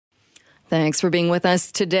Thanks for being with us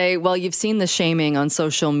today. Well, you've seen the shaming on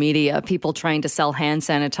social media, people trying to sell hand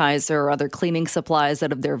sanitizer or other cleaning supplies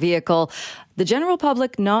out of their vehicle. The general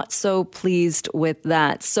public not so pleased with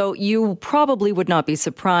that. So you probably would not be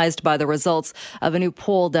surprised by the results of a new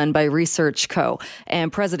poll done by ResearchCo. And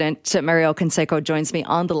President Mario Canseco joins me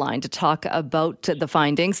on the line to talk about the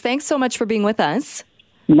findings. Thanks so much for being with us.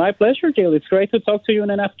 My pleasure, Jill. It's great to talk to you in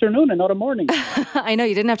an afternoon and not a morning. I know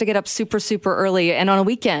you didn't have to get up super early and on a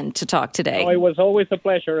weekend to talk today. Oh, it was always a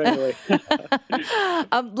pleasure anyway.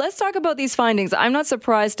 Let's talk about these findings. I'm not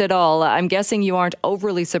surprised at all. I'm guessing you aren't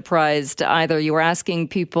overly surprised either. You were asking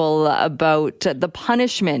people about the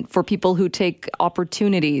punishment for people who take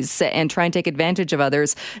opportunities and try and take advantage of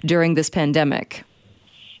others during this pandemic.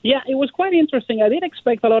 Yeah, it was quite interesting. I did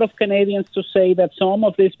expect a lot of Canadians to say that some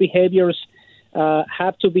of these behaviors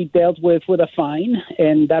have to be dealt with a fine,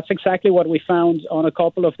 and that's exactly what we found on a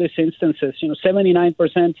couple of these instances.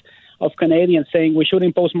 79% of Canadians saying we should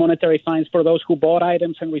impose monetary fines for those who bought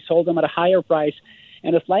items and resold them at a higher price,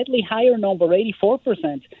 and a slightly higher number,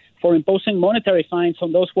 84%, for imposing monetary fines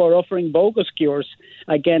on those who are offering bogus cures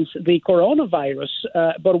against the coronavirus.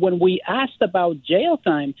 But when we asked about jail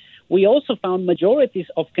time, we also found majorities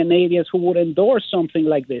of Canadians who would endorse something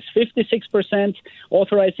like this. 56%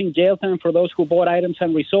 authorizing jail time for those who bought items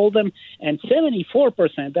and resold them, and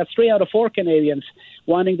 74%, that's 3 out of 4 Canadians,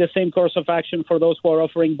 wanting the same course of action for those who are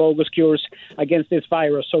offering bogus cures against this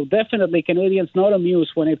virus. So definitely Canadians not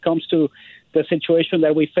amused when it comes to the situation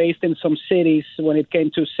that we faced in some cities when it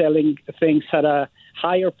came to selling things at a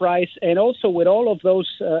higher price, and also with all of those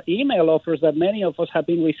email offers that many of us have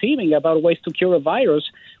been receiving about ways to cure a virus,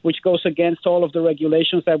 which goes against all of the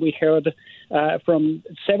regulations that we heard from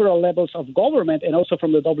several levels of government and also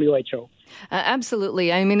from the WHO.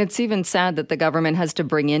 Absolutely. I mean, it's even sad that the government has to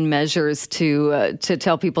bring in measures to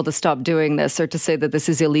tell people to stop doing this or to say that this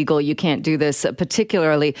is illegal. You can't do this,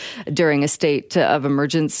 particularly during a state of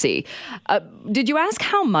emergency. Did you ask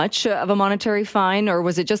how much of a monetary fine, or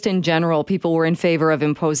was it just in general people were in favor of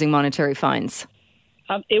imposing monetary fines?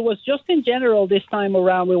 It was just in general this time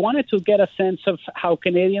around. We wanted to get a sense of how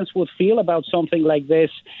Canadians would feel about something like this,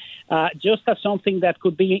 just as something that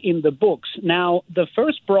could be in the books. Now, the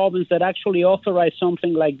first province that actually authorized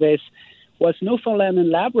something like this was Newfoundland and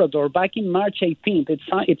Labrador back in March 18th.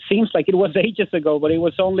 It seems like it was ages ago, but it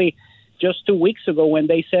was only just 2 weeks ago when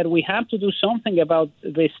they said we have to do something about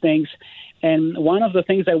these things. And one of the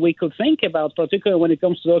things that we could think about, particularly when it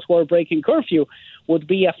comes to those who are breaking curfew, would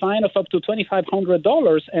be a fine of up to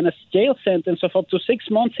 $2,500 and a jail sentence of up to 6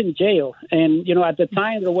 months in jail. And, at the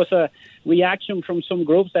time there was a reaction from some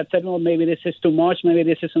groups that said, well, maybe this is too much, maybe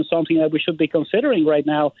this isn't something that we should be considering right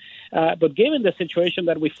now. But given the situation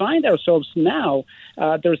that we find ourselves now,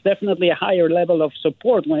 there's definitely a higher level of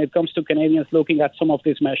support when it comes to Canadians looking at some of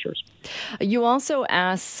these measures. You also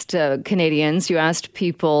asked Canadians, you asked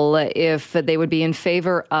people if they would be in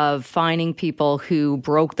favor of fining people who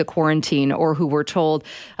broke the quarantine or who were told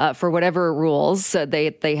for whatever rules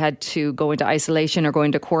they had to go into isolation or go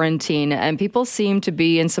into quarantine. And people seem to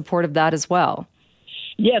be in support of that as well.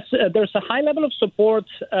 Yes, there's a high level of support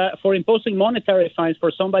for imposing monetary fines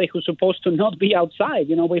for somebody who's supposed to not be outside.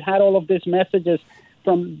 We've had all of these messages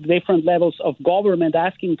from different levels of government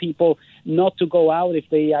asking people not to go out if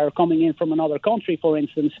they are coming in from another country, for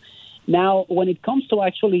instance. Now, when it comes to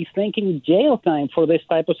actually thinking jail time for this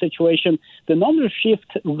type of situation, the numbers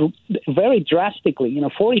shift very drastically.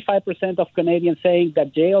 45% of Canadians saying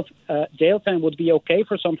that jail time would be okay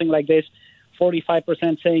for something like this,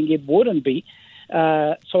 45% saying it wouldn't be.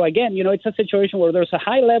 So again, it's a situation where there's a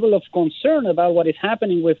high level of concern about what is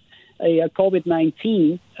happening with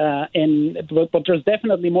COVID-19, but there's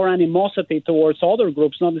definitely more animosity towards other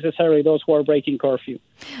groups, not necessarily those who are breaking curfew.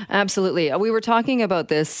 Absolutely. We were talking about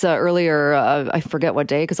this earlier, I forget what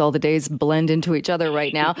day, because all the days blend into each other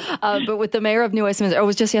right now, but with the mayor of New Westminster, it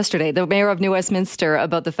was just yesterday, the mayor of New Westminster,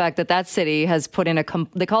 about the fact that city has put in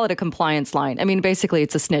they call it a compliance line. I mean, basically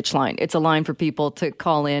it's a snitch line. It's a line for people to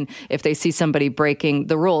call in if they see somebody breaking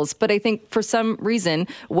the rules. But I think for some reason,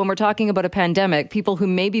 when we're talking about a pandemic, people who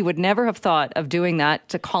maybe would never have thought of doing that,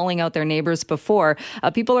 to calling out their neighbors before,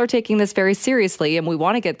 people are taking this very seriously, and we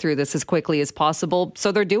want to get through this as quickly as possible,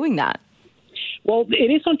 so they're doing that. Well,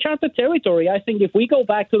 it is uncharted territory. I think if we go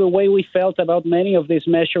back to the way we felt about many of these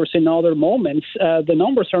measures in other moments, the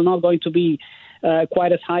numbers are not going to be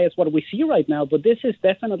quite as high as what we see right now. But this is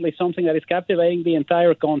definitely something that is captivating the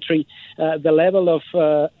entire country. The level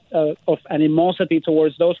of animosity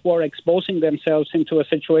towards those who are exposing themselves into a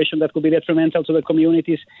situation that could be detrimental to the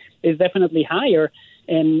communities is definitely higher.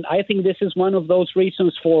 And I think this is one of those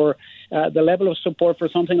reasons for the level of support for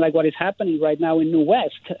something like what is happening right now in New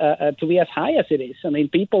West to be as high as it is. I mean,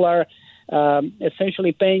 people are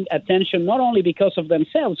essentially paying attention not only because of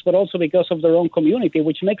themselves, but also because of their own community,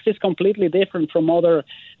 which makes this completely different from other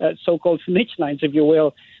so-called niche lines, if you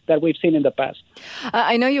will, that we've seen in the past.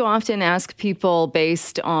 I know you often ask people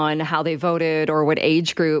based on how they voted or what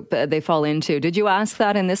age group they fall into. Did you ask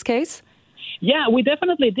that in this case? Yeah, we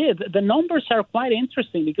definitely did. The numbers are quite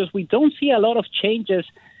interesting because we don't see a lot of changes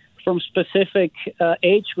from specific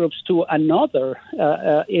age groups to another.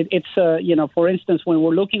 For instance, when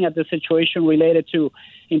we're looking at the situation related to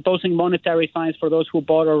imposing monetary fines for those who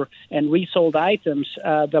bought and resold items,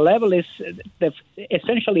 the level is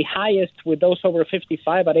essentially highest with those over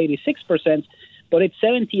 55 at 86%, but it's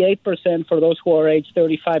 78% for those who are aged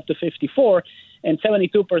 35 to 54, and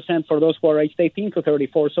 72% for those who are aged 18 to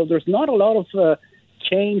 34. So there's not a lot of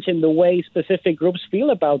change in the way specific groups feel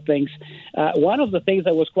about things. One of the things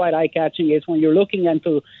that was quite eye-catching is when you're looking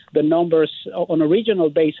into the numbers on a regional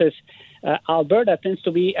basis, Alberta tends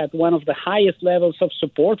to be at one of the highest levels of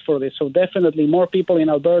support for this. So definitely more people in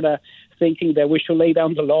Alberta thinking that we should lay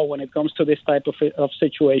down the law when it comes to this type of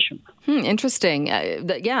situation. Interesting.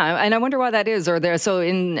 Yeah, and I wonder why that is. So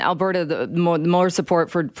in Alberta, the more support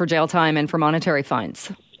for jail time and for monetary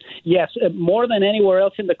fines? Yes, more than anywhere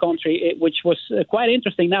else in the country, which was quite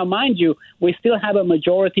interesting. Now, mind you, we still have a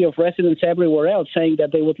majority of residents everywhere else saying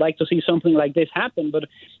that they would like to see something like this happen. But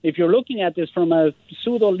if you're looking at this from a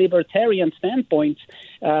pseudo-libertarian standpoint,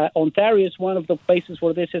 Ontario is one of the places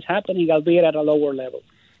where this is happening, albeit at a lower level.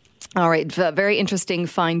 All right, very interesting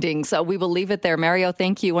findings. We will leave it there. Mario,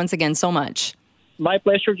 thank you once again so much. My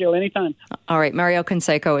pleasure, Jill. Anytime. All right. Mario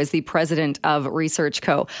Canseco is the president of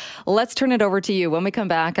ResearchCo. Let's turn it over to you. When we come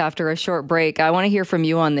back after a short break, I want to hear from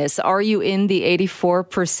you on this. Are you in the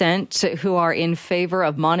 84% who are in favor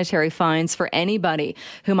of monetary fines for anybody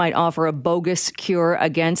who might offer a bogus cure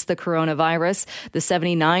against the coronavirus? The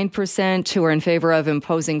 79% who are in favor of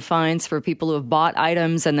imposing fines for people who have bought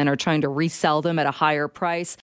items and then are trying to resell them at a higher price?